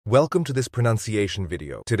Welcome to this pronunciation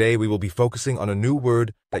video. Today we will be focusing on a new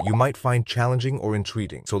word that you might find challenging or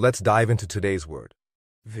intriguing. So let's dive into today's word.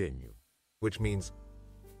 Venho. Which means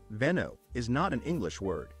Venho is not an English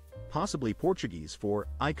word, possibly Portuguese for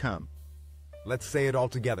I come. let's say it all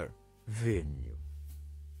together. Venho.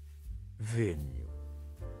 Venho.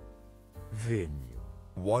 Venho.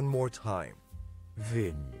 One more time.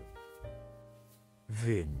 Venho.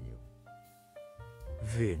 Venho.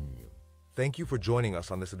 Venho. Thank you for joining us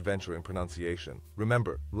on this adventure in pronunciation.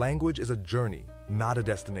 Remember, language is a journey, not a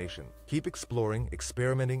destination. Keep exploring,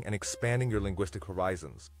 experimenting, and expanding your linguistic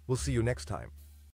horizons. We'll see you next time.